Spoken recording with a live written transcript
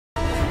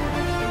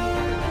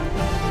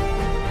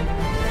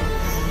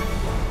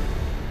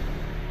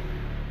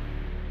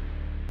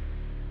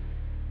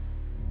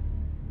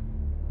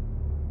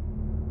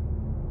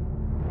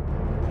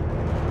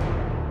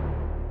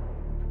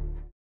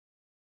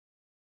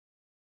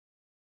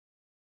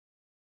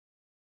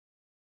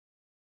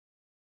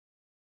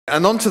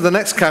And on to the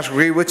next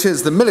category, which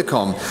is the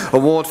Millicom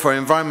Award for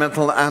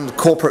Environmental and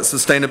Corporate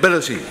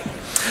Sustainability.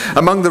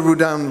 Among the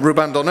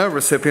Ruban d'Honneur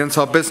recipients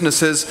are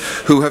businesses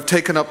who have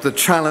taken up the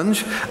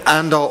challenge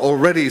and are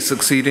already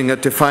succeeding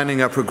at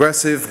defining a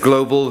progressive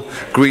global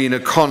green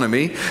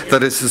economy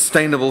that is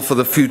sustainable for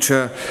the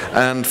future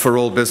and for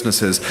all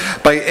businesses.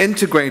 By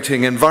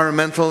integrating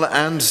environmental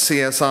and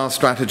CSR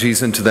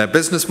strategies into their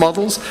business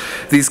models,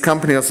 these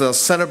companies are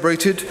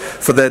celebrated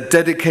for their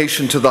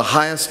dedication to the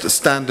highest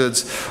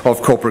standards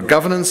of corporate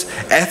governance,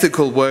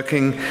 ethical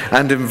working,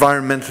 and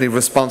environmentally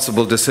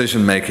responsible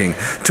decision-making.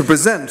 To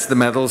present the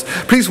medals,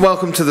 please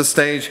welcome to the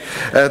stage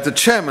the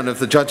chairman of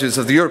the judges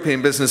of the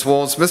European Business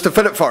Awards, Mr.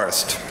 Philip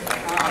Forrest.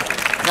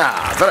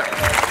 Philip.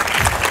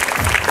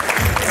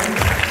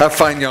 A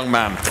fine young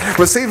man.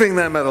 Receiving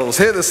their medals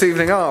here this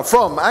evening are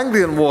from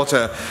Anglian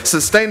Water,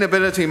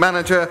 Sustainability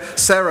Manager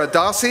Sarah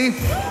Darcy.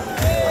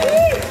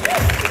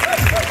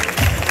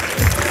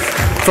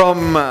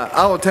 From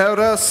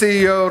Aotearoa,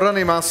 CEO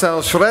Ronnie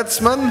Marcel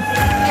Schretzman.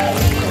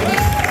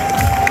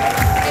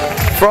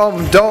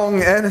 From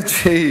Dong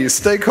Energy,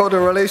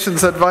 Stakeholder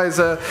Relations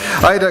Advisor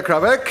Ida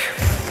Krabeck.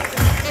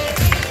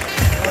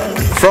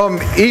 From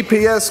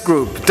EPS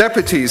Group,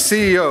 Deputy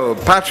CEO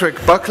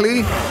Patrick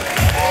Buckley.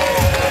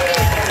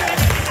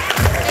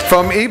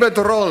 From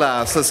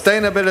Iberdrola,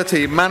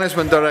 Sustainability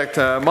Management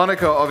Director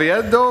Monica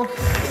Oviedo.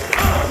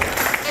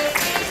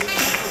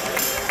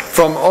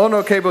 From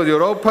Ono Cable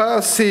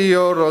Europa,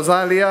 CEO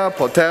Rosalia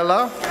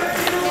Potella.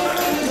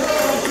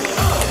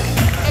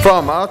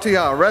 From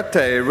RTR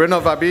Rete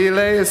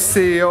Rinnovabile,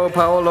 CEO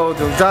Paolo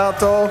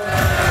Dugato.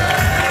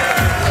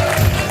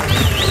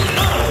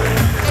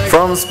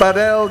 From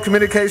Spadel,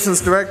 Communications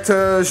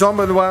Director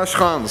Jean-Benoit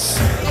Schranz.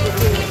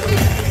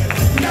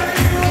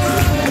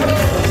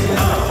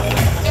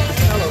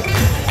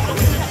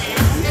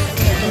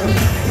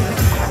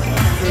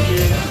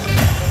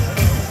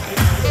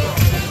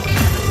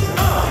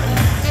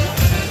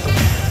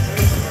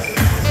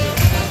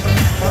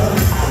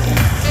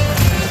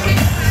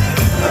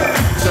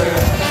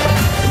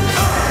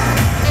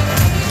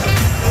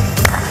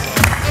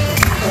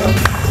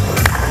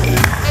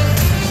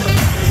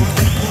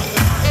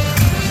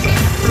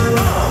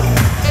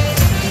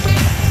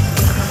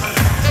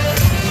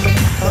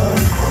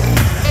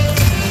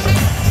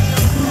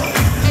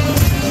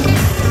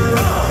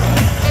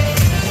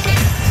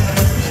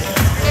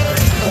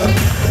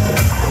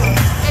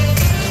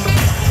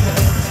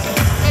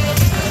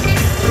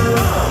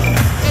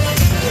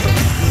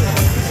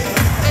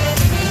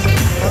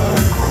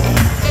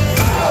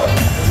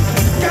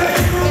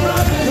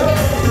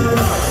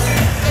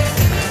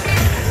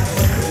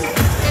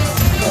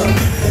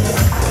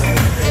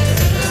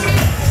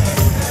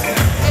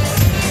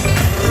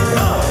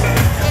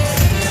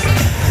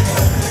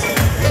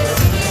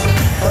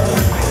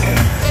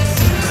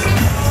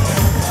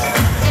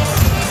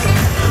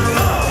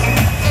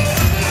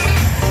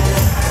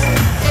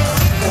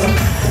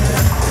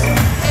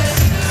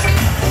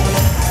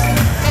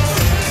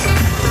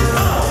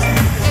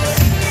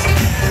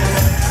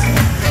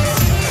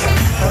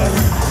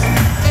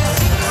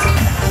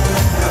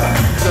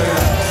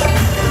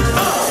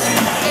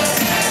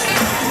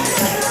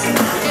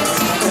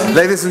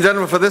 Ladies and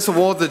gentlemen, for this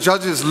award, the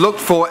judges looked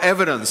for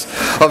evidence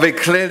of a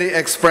clearly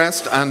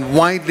expressed and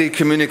widely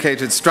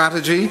communicated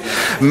strategy,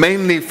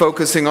 mainly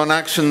focusing on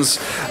actions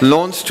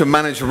launched to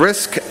manage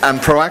risk and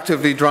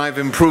proactively drive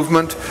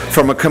improvement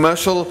from a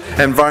commercial,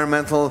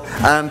 environmental,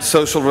 and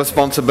social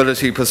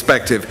responsibility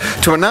perspective.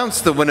 To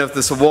announce the winner of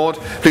this award,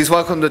 please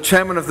welcome the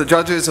chairman of the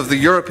judges of the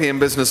European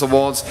Business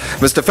Awards,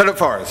 Mr. Philip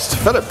Forrest.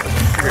 Philip.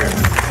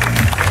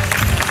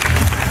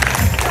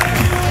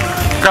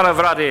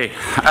 Kalavradi,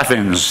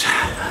 Athens.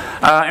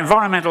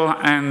 Environmental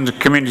and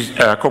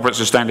corporate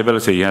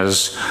sustainability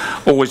has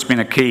always been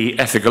a key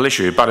ethical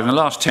issue, but in the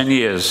last 10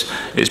 years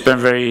it's been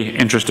very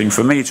interesting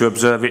for me to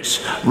observe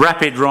its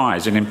rapid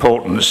rise in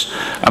importance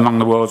among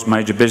the world's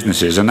major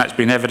businesses, and that's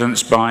been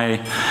evidenced by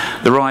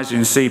the rise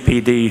in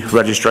CPD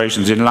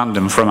registrations in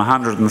London from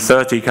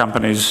 130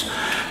 companies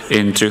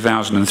in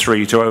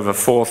 2003 to over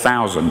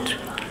 4,000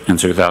 in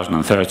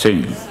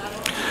 2013.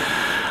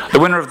 The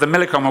winner of the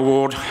Millicom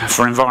Award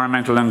for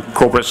Environmental and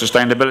Corporate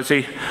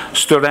Sustainability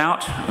stood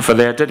out for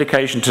their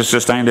dedication to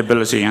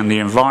sustainability and the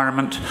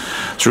environment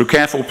through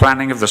careful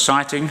planning of the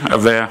siting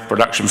of their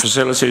production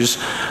facilities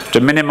to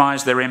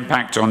minimise their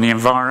impact on the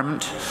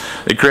environment,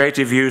 the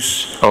creative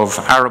use of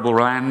arable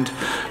land,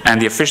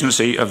 and the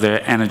efficiency of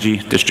their energy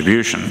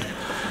distribution.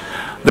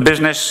 The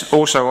business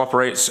also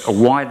operates a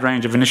wide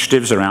range of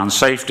initiatives around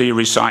safety,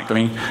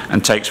 recycling,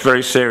 and takes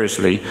very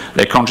seriously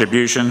their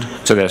contribution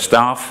to their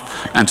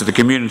staff and to the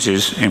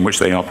communities in which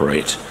they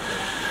operate.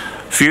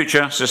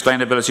 Future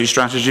sustainability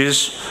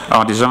strategies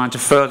are designed to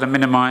further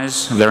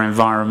minimise their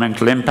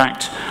environmental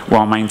impact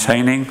while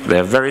maintaining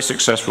their very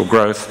successful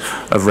growth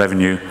of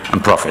revenue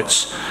and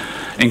profits.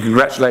 In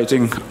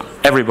congratulating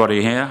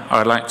everybody here,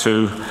 I'd like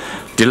to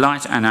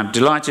I'm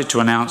delighted to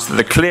announce that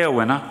the clear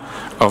winner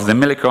of the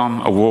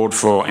Millicom Award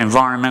for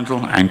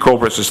Environmental and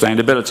Corporate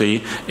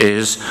Sustainability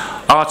is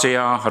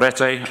RTR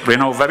Rete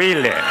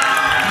Rinnovabile.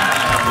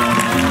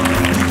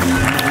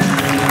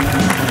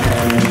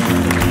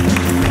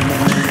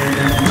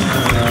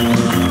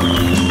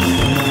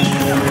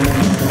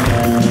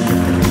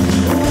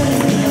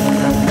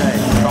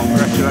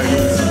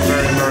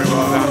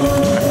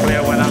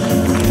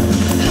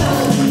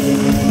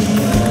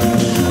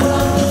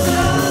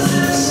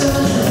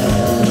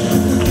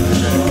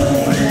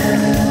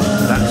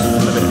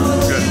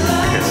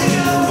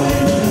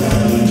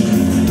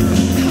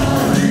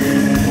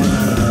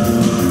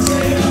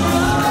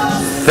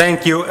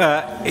 Thank you.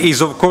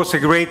 It's of course a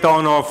great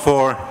honor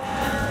for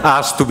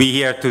us to be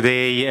here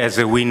today as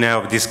a winner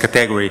of this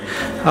category.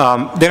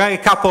 There are a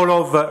couple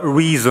of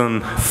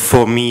reasons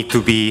for me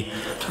to be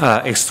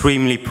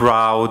extremely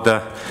proud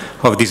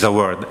of this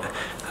award.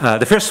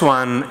 The first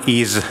one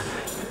is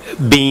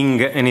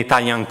being an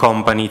Italian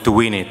company to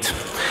win it.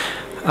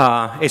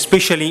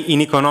 Especially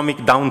in economic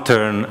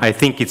downturn, I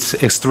think it's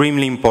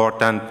extremely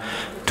important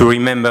to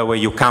remember where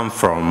you come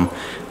from.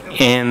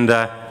 And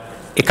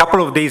a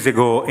couple of days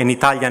ago, an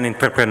Italian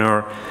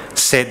entrepreneur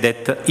said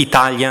that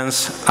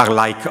Italians are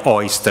like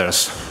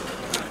oysters.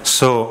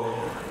 So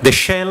the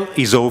shell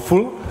is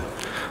awful,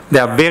 they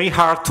are very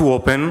hard to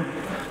open,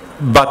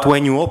 but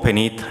when you open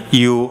it,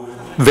 you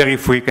very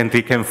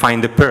frequently can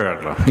find a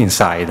pearl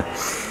inside.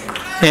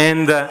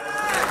 And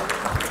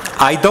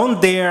I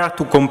don't dare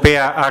to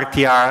compare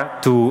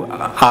RTR to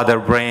other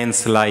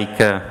brands like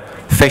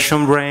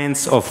fashion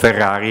brands of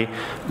Ferrari,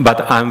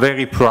 but I'm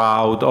very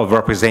proud of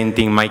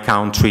representing my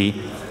country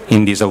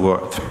in this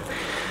award.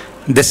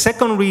 The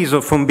second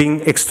reason for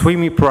being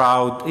extremely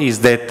proud is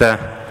that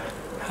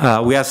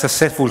we are a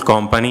successful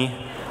company.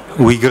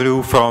 We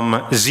grew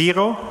from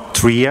 0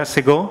 3 years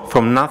ago,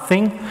 from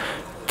nothing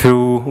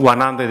to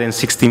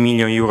 160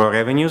 million euro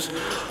revenues,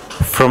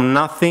 from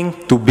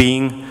nothing to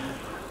being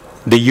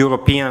the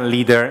European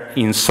leader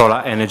in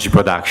solar energy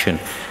production.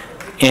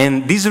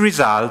 And this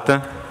result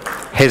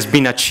has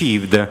been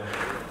achieved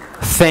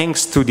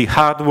thanks to the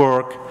hard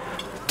work,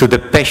 to the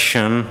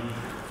passion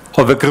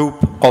of a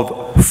group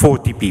of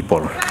 40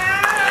 people.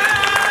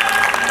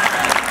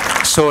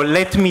 So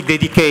let me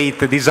dedicate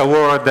this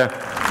award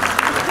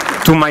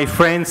to my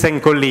friends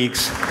and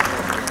colleagues.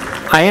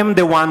 I am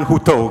the one who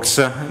talks,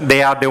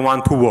 they are the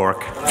one who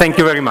work. Thank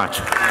you very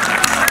much.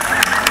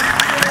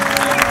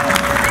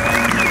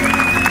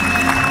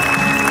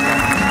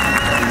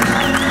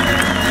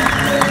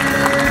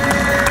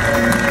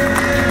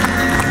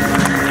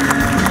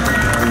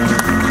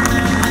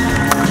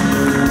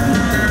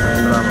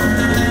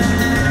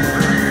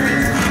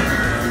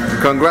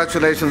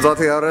 Congratulations,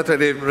 RTR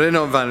Rete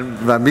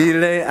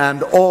Rinnovabile,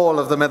 and all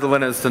of the medal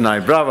winners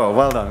tonight. Bravo,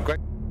 well done.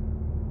 Great.